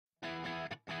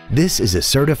This is a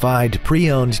certified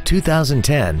pre-owned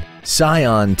 2010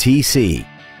 Scion TC.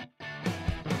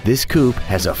 This coupe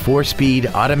has a 4-speed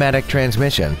automatic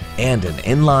transmission and an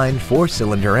inline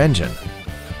 4-cylinder engine.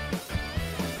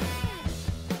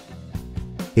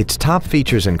 Its top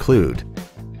features include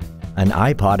an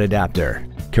iPod adapter,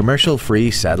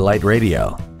 commercial-free satellite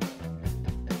radio,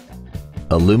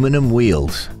 aluminum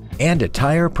wheels, and a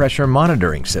tire pressure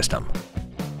monitoring system.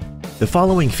 The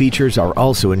following features are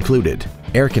also included: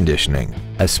 air conditioning,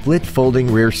 a split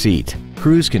folding rear seat,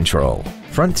 cruise control,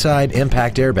 front side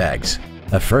impact airbags,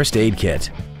 a first aid kit,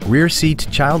 rear seat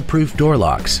child-proof door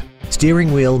locks,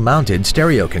 steering wheel mounted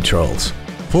stereo controls,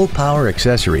 full power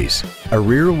accessories, a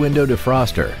rear window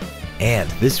defroster, and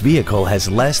this vehicle has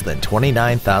less than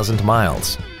 29,000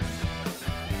 miles.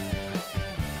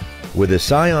 With a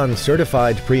Scion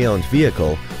certified pre-owned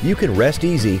vehicle, you can rest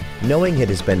easy knowing it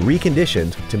has been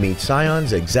reconditioned to meet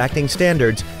Scion's exacting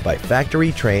standards by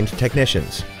factory-trained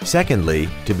technicians. Secondly,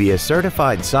 to be a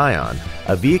certified Scion,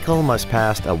 a vehicle must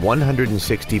pass a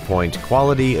 160-point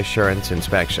quality assurance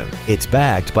inspection. It's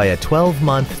backed by a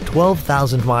 12-month,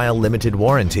 12,000-mile limited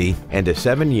warranty and a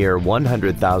 7-year,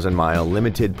 100,000-mile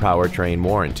limited powertrain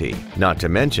warranty, not to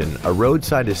mention a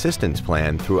roadside assistance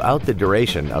plan throughout the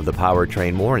duration of the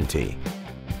powertrain warranty.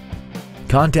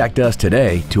 Contact us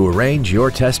today to arrange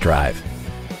your test drive.